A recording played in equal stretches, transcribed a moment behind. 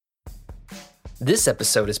This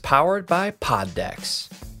episode is powered by Poddex.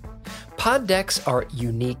 Poddex are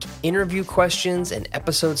unique interview questions and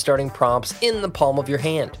episode starting prompts in the palm of your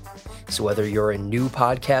hand. So whether you're a new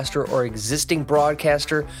podcaster or existing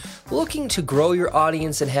broadcaster looking to grow your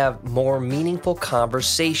audience and have more meaningful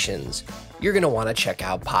conversations, you're going to want to check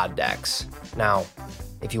out Poddex. Now,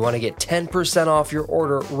 if you want to get 10% off your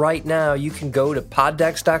order right now, you can go to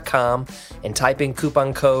poddex.com and type in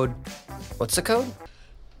coupon code. What's the code?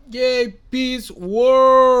 JP's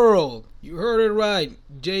World. You heard it right.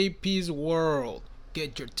 JP's World.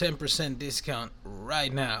 Get your 10% discount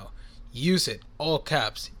right now. Use it. All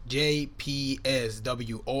caps. JPSWORLD.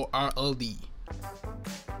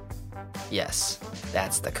 Yes,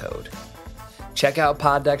 that's the code. Check out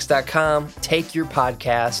poddex.com. Take your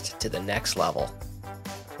podcast to the next level.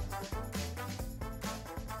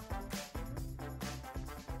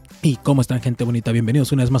 ¿Y cómo están, gente bonita?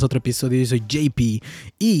 Bienvenidos una vez más a otro episodio. Yo soy JP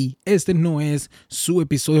y este no es su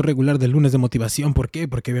episodio regular del lunes de motivación. ¿Por qué?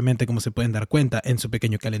 Porque obviamente, como se pueden dar cuenta en su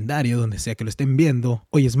pequeño calendario, donde sea que lo estén viendo,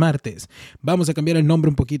 hoy es martes. Vamos a cambiar el nombre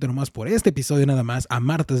un poquito nomás por este episodio nada más a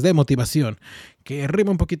martes de motivación, que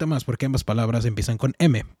rima un poquito más porque ambas palabras empiezan con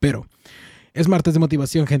M, pero es martes de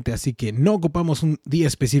motivación, gente, así que no ocupamos un día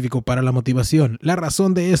específico para la motivación. La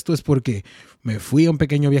razón de esto es porque me fui a un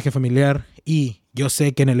pequeño viaje familiar y yo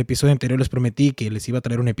sé que en el episodio anterior les prometí que les iba a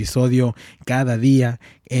traer un episodio cada día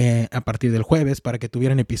a partir del jueves para que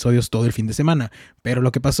tuvieran episodios todo el fin de semana. Pero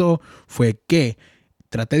lo que pasó fue que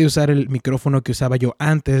traté de usar el micrófono que usaba yo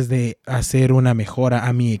antes de hacer una mejora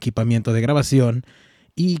a mi equipamiento de grabación.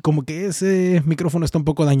 Y como que ese micrófono está un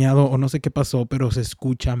poco dañado o no sé qué pasó, pero se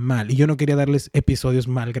escucha mal. Y yo no quería darles episodios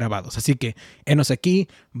mal grabados. Así que, enos aquí,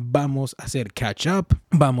 vamos a hacer catch up.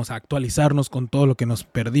 Vamos a actualizarnos con todo lo que nos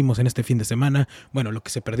perdimos en este fin de semana. Bueno, lo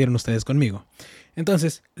que se perdieron ustedes conmigo.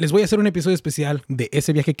 Entonces, les voy a hacer un episodio especial de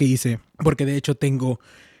ese viaje que hice. Porque de hecho tengo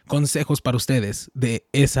consejos para ustedes de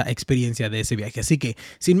esa experiencia de ese viaje. Así que,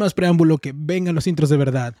 sin más preámbulo, que vengan los intros de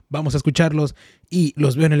verdad. Vamos a escucharlos y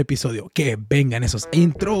los veo en el episodio. Que vengan esos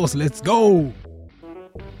intros. ¡Let's go!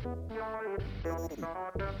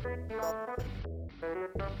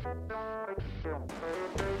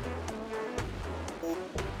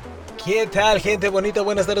 ¿Qué tal, gente bonita?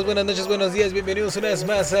 Buenas tardes, buenas noches, buenos días. Bienvenidos una vez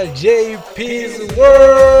más al JP's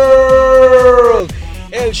World.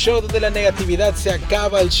 El show donde la negatividad se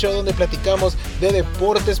acaba, el show donde platicamos de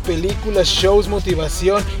deportes, películas, shows,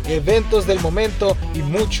 motivación, eventos del momento y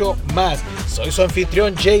mucho más. Soy su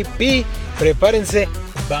anfitrión JP, prepárense,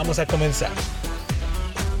 vamos a comenzar.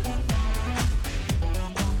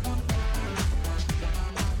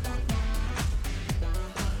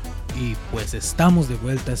 Y pues estamos de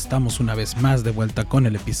vuelta, estamos una vez más de vuelta con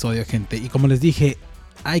el episodio, gente, y como les dije,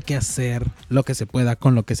 hay que hacer lo que se pueda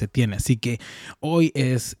con lo que se tiene. Así que hoy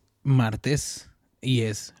es martes y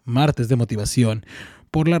es martes de motivación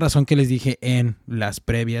por la razón que les dije en las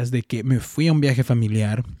previas de que me fui a un viaje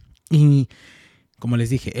familiar y como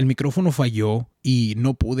les dije, el micrófono falló y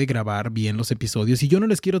no pude grabar bien los episodios y yo no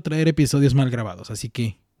les quiero traer episodios mal grabados. Así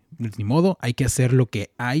que ni modo, hay que hacer lo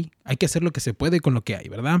que hay que hacer lo que se puede con lo que hay,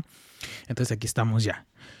 ¿verdad? Entonces aquí estamos ya.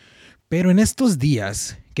 Pero en estos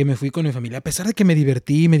días que me fui con mi familia, a pesar de que me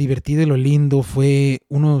divertí de lo lindo, fue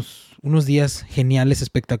unos días geniales,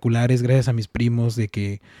 espectaculares, gracias a mis primos, de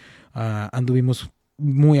que anduvimos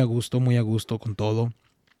muy a gusto con todo.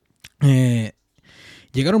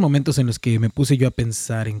 Llegaron momentos en los que me puse yo a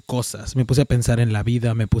pensar en cosas, me puse a pensar en la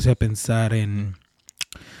vida, me puse a pensar en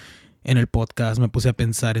el podcast, me puse a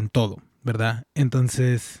pensar en todo, ¿verdad?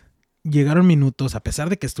 Entonces llegaron minutos, a pesar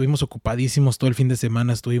de que estuvimos ocupadísimos todo el fin de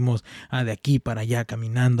semana, estuvimos de aquí para allá,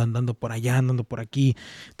 caminando, andando por allá, andando por aquí.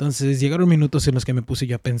 Entonces llegaron minutos en los que me puse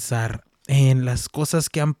yo a pensar en las cosas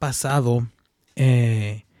que han pasado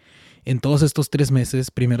en todos estos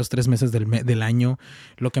primeros 3 meses del año,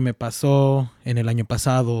 lo que me pasó en el año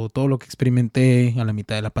pasado, todo lo que experimenté a la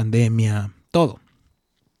mitad de la pandemia, todo.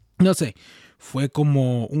 No sé, fue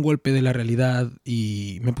como un golpe de la realidad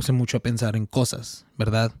y me puse mucho a pensar en cosas,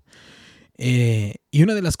 ¿verdad? Y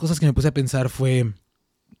una de las cosas que me puse a pensar fue,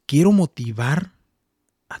 quiero motivar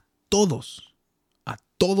a todos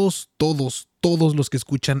los que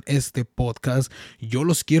escuchan este podcast. Yo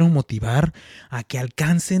los quiero motivar a que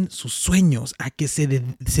alcancen sus sueños, a que se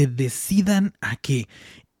decidan a que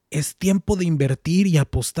es tiempo de invertir y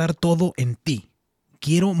apostar todo en ti.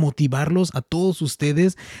 Quiero motivarlos a todos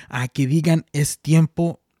ustedes a que digan, es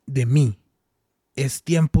tiempo de mí, es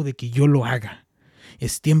tiempo de que yo lo haga.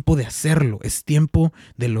 Es tiempo de hacerlo, es tiempo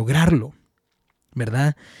de lograrlo,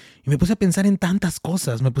 ¿verdad? Y me puse a pensar en tantas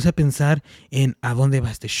cosas, me puse a pensar en a dónde va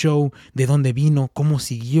este show, de dónde vino, cómo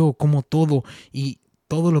siguió, cómo todo y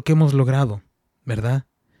todo lo que hemos logrado, ¿verdad?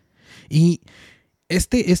 Y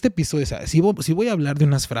este episodio, o sea, sí voy a hablar de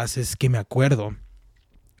unas frases que me acuerdo,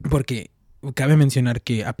 porque cabe mencionar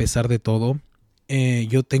que a pesar de todo,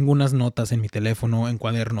 yo tengo unas notas en mi teléfono, en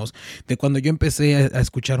cuadernos, de cuando yo empecé a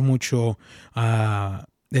escuchar mucho a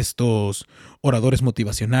estos oradores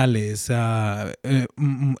motivacionales,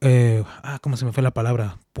 ¿cómo se me fue la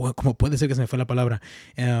palabra? ¿Cómo puede ser que se me fue la palabra?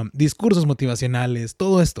 Discursos motivacionales,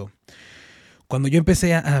 todo esto. Cuando yo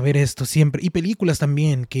empecé a ver esto siempre, y películas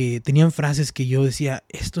también que tenían frases que yo decía,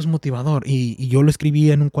 esto es motivador, y yo lo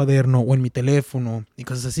escribía en un cuaderno o en mi teléfono y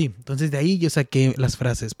cosas así. Entonces de ahí yo saqué las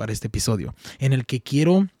frases para este episodio, en el que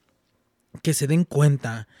quiero que se den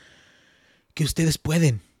cuenta que ustedes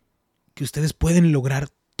pueden lograr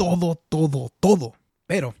todo.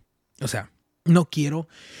 Pero, o sea, no quiero,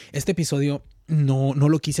 este episodio no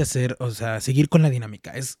lo quise hacer, o sea, seguir con la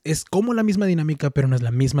dinámica. Es como la misma dinámica, pero no es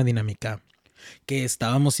la misma dinámica que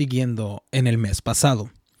estábamos siguiendo en el mes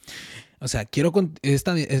pasado. O sea,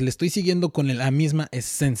 le estoy siguiendo con la misma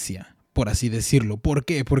esencia, por así decirlo. ¿Por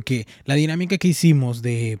qué? Porque la dinámica que hicimos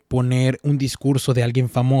de poner un discurso de alguien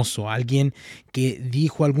famoso, alguien que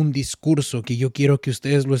dijo algún discurso que yo quiero que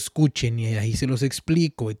ustedes lo escuchen y ahí se los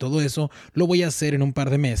explico y todo eso, lo voy a hacer en un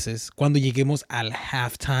par de meses, cuando lleguemos al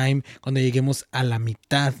halftime, cuando lleguemos a la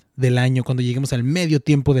mitad del año, cuando lleguemos al medio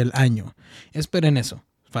tiempo del año. Esperen eso.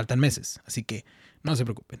 Faltan meses, así que no se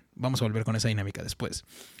preocupen. Vamos a volver con esa dinámica después.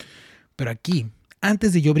 Pero aquí,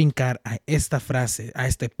 antes de yo brincar a esta frase, a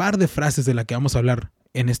este par de frases de la que vamos a hablar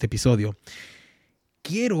en este episodio,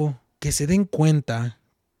 quiero que se den cuenta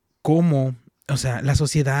cómo, o sea, la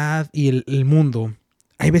sociedad y el mundo,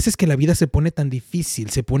 hay veces que la vida se pone tan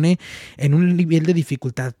difícil, se pone en un nivel de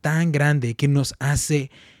dificultad tan grande que nos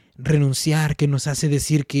hace renunciar, que nos hace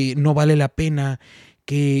decir que no vale la pena,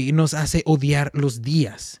 que nos hace odiar los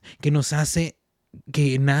días, que nos hace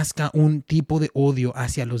que nazca un tipo de odio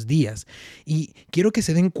hacia los días. Y quiero que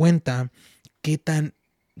se den cuenta qué tan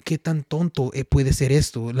tonto puede ser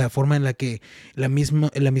esto, la forma en la que la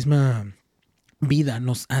misma vida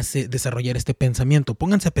nos hace desarrollar este pensamiento.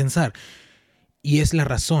 Pónganse a pensar, y es la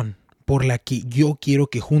razón por la que yo quiero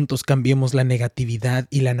que juntos cambiemos la negatividad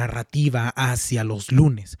y la narrativa hacia los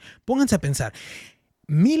lunes. Pónganse a pensar,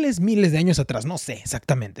 miles de años atrás, no sé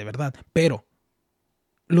exactamente, ¿verdad? Pero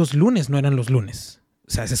los lunes no eran los lunes.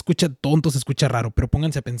 O sea, se escucha tonto, se escucha raro, pero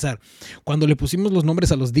pónganse a pensar. Cuando le pusimos los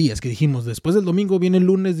nombres a los días, que dijimos, después del domingo viene el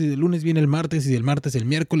lunes, y del lunes viene el martes, y del martes el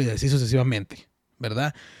miércoles, y así sucesivamente,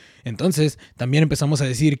 ¿verdad? Entonces, también empezamos a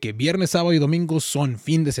decir que viernes, sábado y domingo son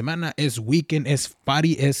fin de semana, es weekend, es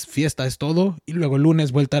party, es fiesta, es todo, y luego el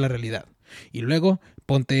lunes vuelta a la realidad. Y luego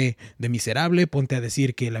ponte de miserable, ponte a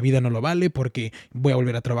decir que la vida no lo vale porque voy a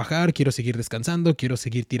volver a trabajar, quiero seguir descansando, quiero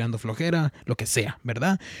seguir tirando flojera, lo que sea,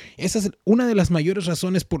 ¿verdad? Esa es una de las mayores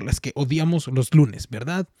razones por las que odiamos los lunes,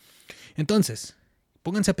 ¿verdad? Entonces,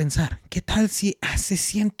 pónganse a pensar, ¿qué tal si hace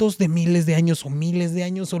cientos de miles de años o miles de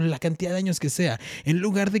años o la cantidad de años que sea, en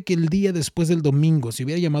lugar de que el día después del domingo se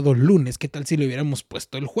hubiera llamado lunes, qué tal si le hubiéramos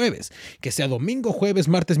puesto el jueves? Que sea domingo, jueves,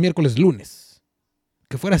 martes, miércoles, lunes.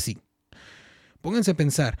 Que fuera así. Pónganse a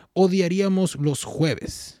pensar, odiaríamos los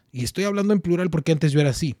jueves. Y estoy hablando en plural porque antes yo era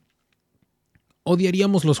así.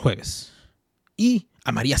 Odiaríamos los jueves. Y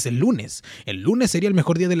amarías el lunes. El lunes sería el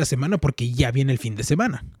mejor día de la semana porque ya viene el fin de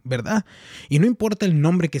semana, ¿verdad? Y no importa el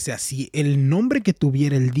nombre que sea, si el nombre que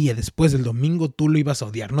tuviera el día después del domingo tú lo ibas a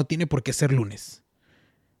odiar. No tiene por qué ser lunes.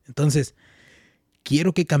 Entonces,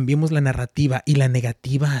 quiero que cambiemos la narrativa y la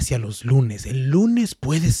negativa hacia los lunes. El lunes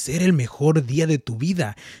puede ser el mejor día de tu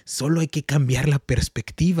vida. Solo hay que cambiar la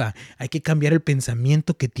perspectiva. Hay que cambiar el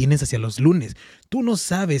pensamiento que tienes hacia los lunes. Tú no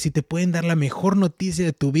sabes si te pueden dar la mejor noticia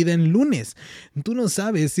de tu vida en lunes. Tú no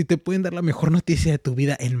sabes si te pueden dar la mejor noticia de tu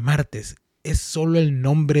vida en martes. Es solo el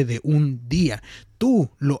nombre de un día.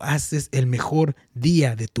 Tú lo haces el mejor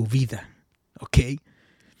día de tu vida. ¿Ok?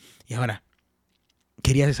 Y ahora,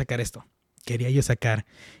 quería sacar esto. Quería yo sacar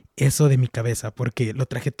eso de mi cabeza porque lo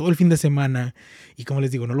traje todo el fin de semana y como les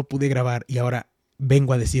digo, no lo pude grabar y ahora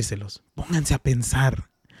vengo a decírselos. Pónganse a pensar.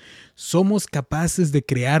 Somos capaces de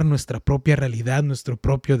crear nuestra propia realidad, nuestro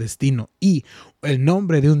propio destino y el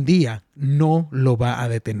nombre de un día no lo va a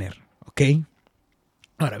detener. ¿Ok?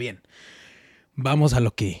 Ahora bien, vamos a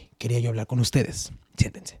lo que quería yo hablar con ustedes.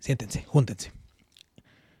 Siéntense, júntense.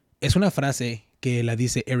 Es una frase que la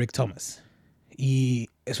dice Eric Thomas. Y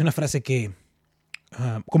es una frase que,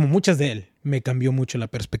 como muchas de él, me cambió mucho la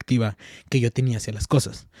perspectiva que yo tenía hacia las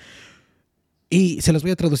cosas. Y se las voy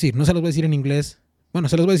a traducir, no se las voy a decir en inglés. Bueno,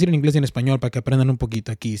 se las voy a decir en inglés y en español para que aprendan un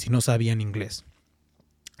poquito aquí si no sabían inglés.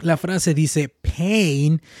 La frase dice,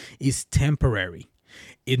 pain is temporary.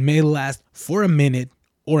 It may last for a minute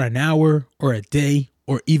or an hour, or a day,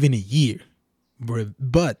 or even a year.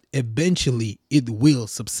 But eventually it will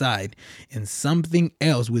subside and something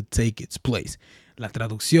else will take its place. La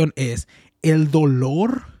traducción es, el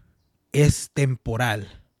dolor es temporal.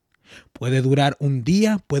 Puede durar un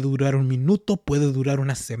día, puede durar un minuto, puede durar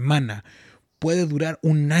una semana, puede durar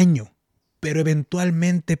un año, pero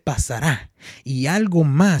eventualmente pasará y algo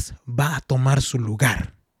más va a tomar su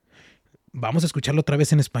lugar. Vamos a escucharlo otra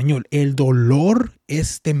vez en español. El dolor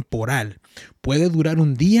es temporal. Puede durar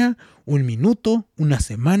un día, un minuto, una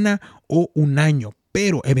semana o un año,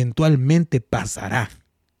 pero eventualmente pasará.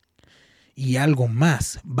 Y algo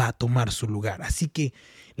más va a tomar su lugar. Así que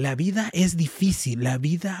la vida es difícil, la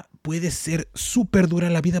vida puede ser súper dura,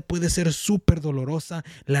 la vida puede ser súper dolorosa,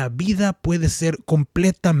 la vida puede ser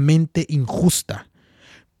completamente injusta,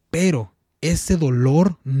 pero ese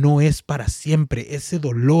dolor no es para siempre. Ese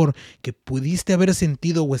dolor que pudiste haber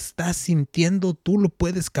sentido o estás sintiendo, tú lo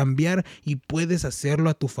puedes cambiar y puedes hacerlo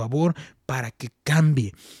a tu favor para que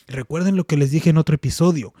cambie. Recuerden lo que les dije en otro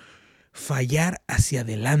episodio. Fallar hacia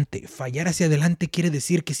adelante. Fallar hacia adelante quiere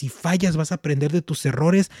decir que si fallas vas a aprender de tus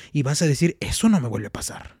errores y vas a decir, eso no me vuelve a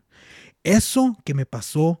pasar. Eso que me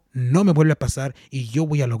pasó no me vuelve a pasar y yo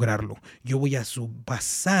voy a lograrlo. Yo voy a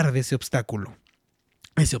pasar de ese obstáculo.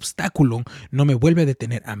 Ese obstáculo no me vuelve a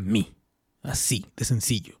detener a mí. Así de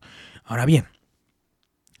sencillo. Ahora bien,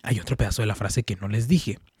 hay otro pedazo de la frase que no les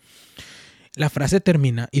dije. La frase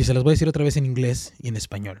termina, y se las voy a decir otra vez en inglés y en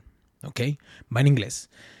español. ¿Ok? Va en inglés.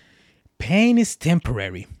 Pain is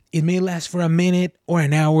temporary. It may last for a minute or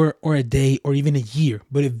an hour or a day or even a year,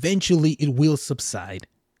 but eventually it will subside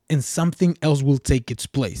and something else will take its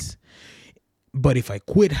place. But if I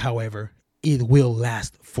quit, however, it will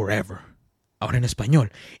last forever. Ahora en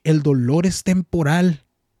español, el dolor es temporal.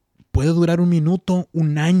 Puede durar un minuto,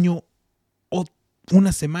 un año o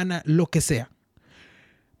una semana, lo que sea.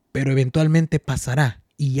 Pero eventualmente pasará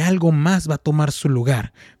y algo más va a tomar su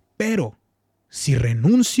lugar. Pero si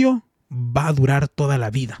renuncio, va a durar toda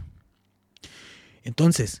la vida.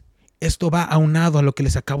 Entonces, esto va aunado a lo que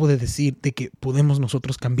les acabo de decir, de que podemos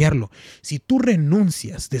nosotros cambiarlo. Si tú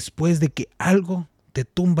renuncias después de que algo te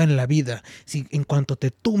tumba en la vida, si en cuanto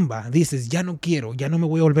te tumba dices, ya no quiero, ya no me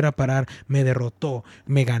voy a volver a parar, me derrotó,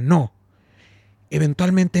 me ganó,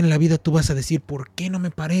 eventualmente en la vida tú vas a decir, ¿por qué no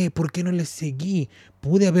me paré? ¿Por qué no le seguí?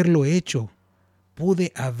 Pude haberlo hecho.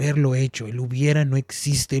 El hubiera no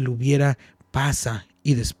existe, el hubiera pasa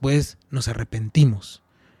y después nos arrepentimos.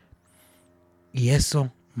 Y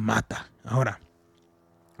eso mata. Ahora,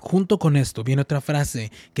 junto con esto viene otra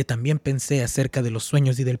frase que también pensé acerca de los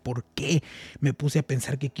sueños y del por qué me puse a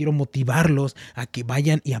pensar que quiero motivarlos a que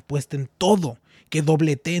vayan y apuesten todo, que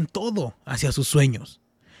dobleteen todo hacia sus sueños.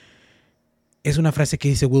 Es una frase que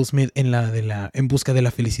dice Will Smith en Busca de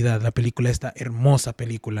la Felicidad, la película, esta hermosa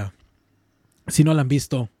película. Si no la han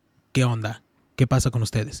visto, ¿qué onda? ¿Qué pasa con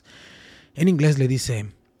ustedes? En inglés le dice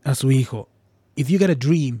a su hijo, if you got a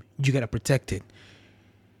dream, you got to protect it.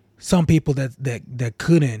 Some people that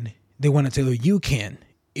couldn't, they want to tell you can.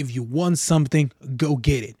 If you want something, go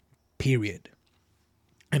get it. Period.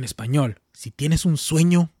 En español, si tienes un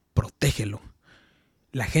sueño, protégelo.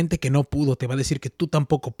 La gente que no pudo te va a decir que tú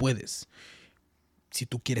tampoco puedes. Si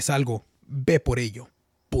tú quieres algo, ve por ello.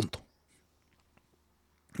 Punto.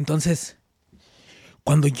 Entonces,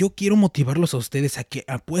 cuando yo quiero motivarlos a ustedes a que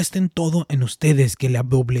apuesten todo en ustedes, que le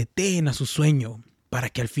dobleteen a su sueño, para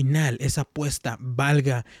que al final esa apuesta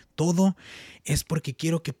valga todo, es porque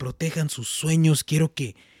quiero que protejan sus sueños, quiero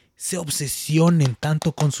que se obsesionen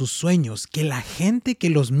tanto con sus sueños, que la gente que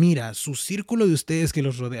los mira, su círculo de ustedes que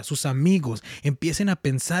los rodea, sus amigos, empiecen a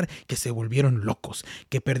pensar que se volvieron locos,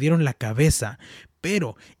 que perdieron la cabeza.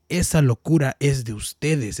 Pero esa locura es de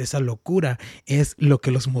ustedes, esa locura es lo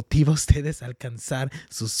que los motiva a ustedes a alcanzar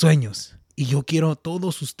sus sueños. Y yo quiero a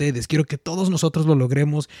todos ustedes, quiero que todos nosotros lo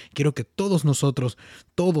logremos, quiero que todos nosotros,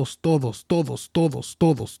 todos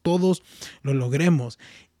lo logremos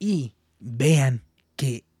y vean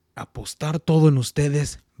que apostar todo en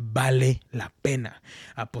ustedes vale la pena.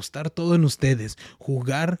 Apostar todo en ustedes,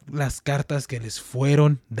 jugar las cartas que les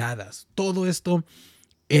fueron dadas. Todo esto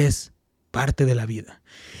es parte de la vida.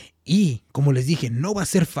 Y como les dije, no va a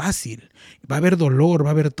ser fácil. Va a haber dolor, va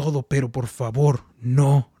a haber todo, pero por favor,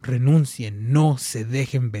 no renuncien, no se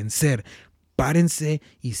dejen vencer. Párense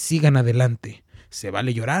y sigan adelante. Se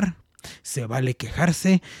vale llorar, se vale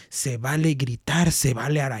quejarse, se vale gritar, se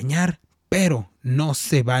vale arañar, pero no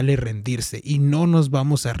se vale rendirse y no nos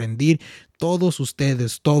vamos a rendir. Todos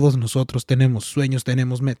ustedes, todos nosotros tenemos sueños,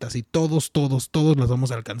 tenemos metas y todos las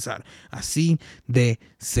vamos a alcanzar. Así de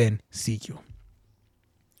sencillo.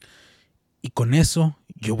 Y con eso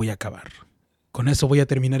yo voy a acabar. con eso voy a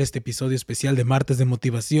terminar este episodio especial de Martes de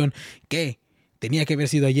Motivación, que tenía que haber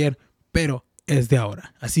sido ayer, pero es de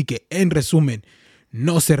ahora. Así que, en resumen,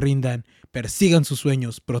 no se rindan, persigan sus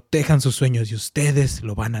sueños, protejan sus sueños y ustedes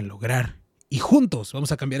lo van a lograr. Y juntos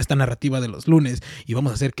vamos a cambiar esta narrativa de los lunes y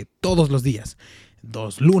vamos a hacer que todos los días,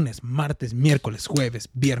 los lunes, martes, miércoles, jueves,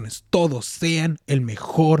 viernes, todos sean el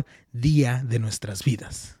mejor día de nuestras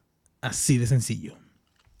vidas. Así de sencillo.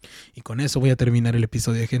 Y con eso voy a terminar el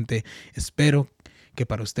episodio, gente. Espero que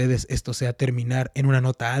para ustedes esto sea terminar en una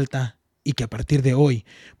nota alta y que a partir de hoy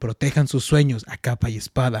protejan sus sueños a capa y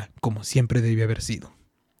espada como siempre debió haber sido.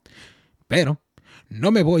 Pero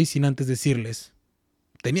no me voy sin antes decirles,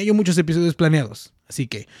 tenía yo muchos episodios planeados, así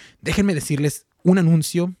que déjenme decirles un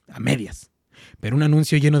anuncio a medias, pero un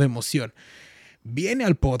anuncio lleno de emoción. Viene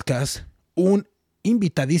al podcast un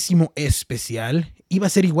invitadísimo especial y va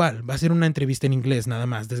a ser igual, va a ser una entrevista en inglés nada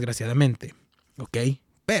más, desgraciadamente, ¿ok?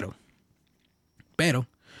 Pero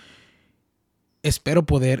espero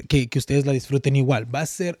poder que ustedes la disfruten igual. Va a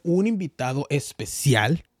ser un invitado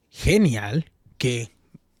especial, genial, que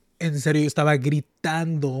en serio yo estaba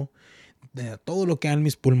gritando de todo lo que hay en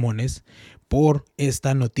mis pulmones por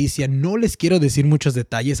esta noticia. No les quiero decir muchos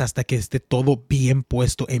detalles hasta que esté todo bien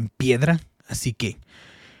puesto en piedra, así que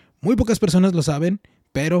muy pocas personas lo saben,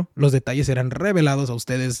 pero los detalles serán revelados a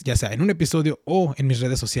ustedes, ya sea en un episodio o en mis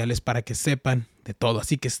redes sociales, para que sepan de todo.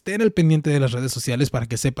 Así que estén al pendiente de las redes sociales para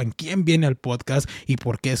que sepan quién viene al podcast y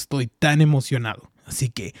por qué estoy tan emocionado. Así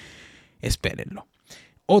que espérenlo.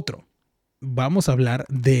 Vamos a hablar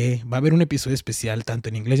va a haber un episodio especial tanto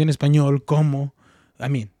en inglés y en español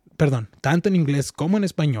tanto en inglés como en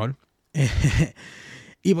español.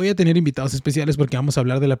 Y voy a tener invitados especiales porque vamos a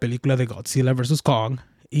hablar de la película de Godzilla vs. Kong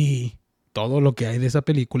y todo lo que hay de esa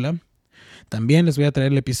película. También les voy a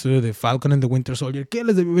traer el episodio de Falcon and the Winter Soldier, que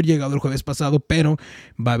les debió haber llegado el jueves pasado, pero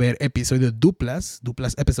va a haber episodios duplas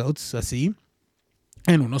episodes, así,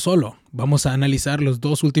 en uno solo. Vamos a analizar los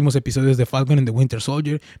 2 últimos episodios de Falcon and the Winter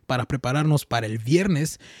Soldier para prepararnos para el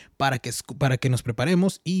viernes, para que nos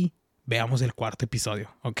preparemos y veamos el 4º episodio,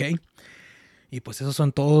 ¿ok? Y pues esos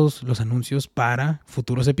son todos los anuncios para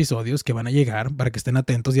futuros episodios que van a llegar, para que estén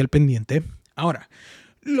atentos y al pendiente. Ahora,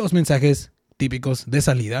 los mensajes típicos de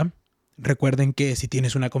salida. Recuerden que si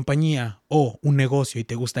tienes una compañía o un negocio y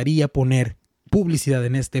te gustaría poner publicidad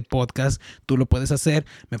en este podcast, tú lo puedes hacer.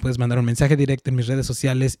 Me puedes mandar un mensaje directo en mis redes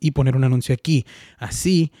sociales y poner un anuncio aquí.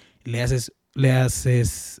 Así le haces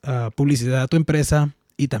publicidad a tu empresa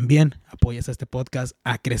y también apoyas a este podcast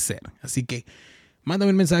a crecer. Así que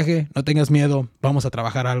mándame un mensaje, no tengas miedo, vamos a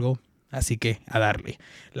trabajar algo. Así que a darle.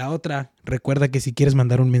 La otra, recuerda que si quieres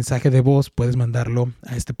mandar un mensaje de voz, puedes mandarlo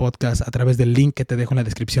a este podcast a través del link que te dejo en la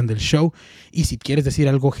descripción del show. Y si quieres decir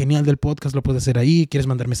algo genial del podcast, lo puedes hacer ahí. Quieres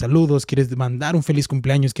mandarme saludos, quieres mandar un feliz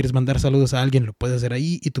cumpleaños, quieres mandar saludos a alguien, lo puedes hacer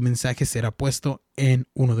ahí y tu mensaje será puesto en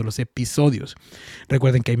uno de los episodios.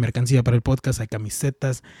 Recuerden que hay mercancía para el podcast, hay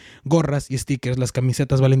camisetas, gorras y stickers. Las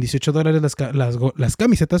camisetas valen $18, las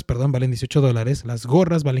camisetas, valen $18, las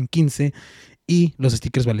gorras valen $15 y los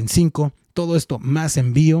stickers valen $5. Todo esto más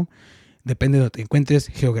envío, depende de donde te encuentres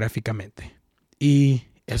geográficamente. Y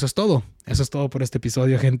eso es todo. Eso es todo por este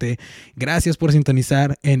episodio, gente. Gracias por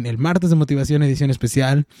sintonizar en el Martes de Motivación edición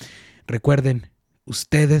especial. Recuerden,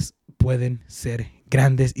 ustedes pueden ser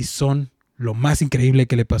grandes y son lo más increíble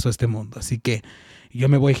que le pasó a este mundo. Así que yo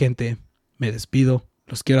me voy, gente. Me despido.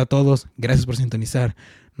 Los quiero a todos. Gracias por sintonizar.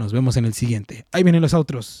 Nos vemos en el siguiente. Ahí vienen los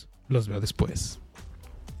outros. Los veo después.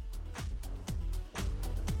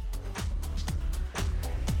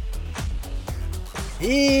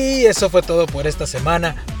 Y eso fue todo por esta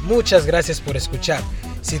semana. Muchas gracias por escuchar.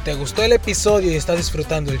 Si te gustó el episodio y estás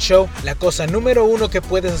disfrutando el show, la cosa número 1 que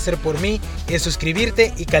puedes hacer por mí es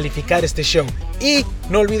suscribirte y calificar este show. Y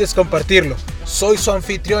no olvides compartirlo. Soy su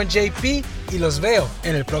anfitrión JP y los veo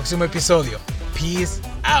en el próximo episodio. Peace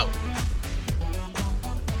out.